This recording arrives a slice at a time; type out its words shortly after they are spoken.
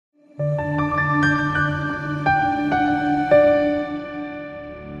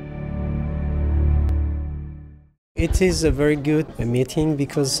It is a very good meeting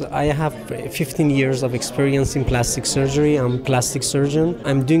because I have 15 years of experience in plastic surgery. I'm a plastic surgeon.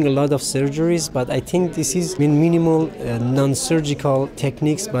 I'm doing a lot of surgeries, but I think this is minimal non-surgical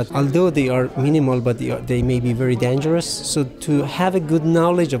techniques, but although they are minimal, but they may be very dangerous. So to have a good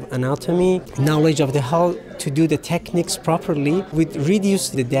knowledge of anatomy, knowledge of how to do the techniques properly would reduce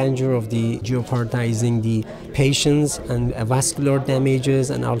the danger of the jeopardizing the patients and vascular damages,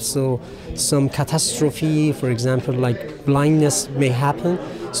 and also some catastrophe, for example, like blindness may happen.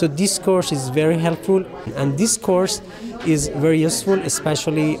 So this course is very helpful, and this course is very useful,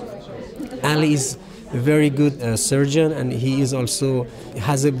 especially Ali is a very good surgeon, and he is also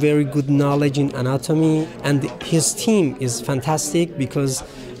has a very good knowledge in anatomy, and his team is fantastic because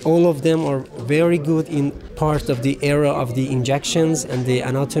all of them are very good in part of the area of the injections, and the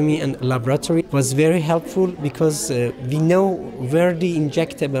anatomy and laboratory was very helpful because we know where the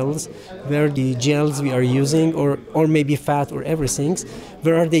injectables, where the gels we are using, or maybe fat or everything,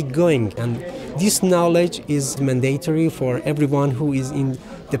 where are they going, and this knowledge is mandatory for everyone who is in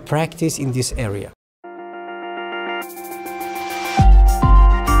the practice in this area.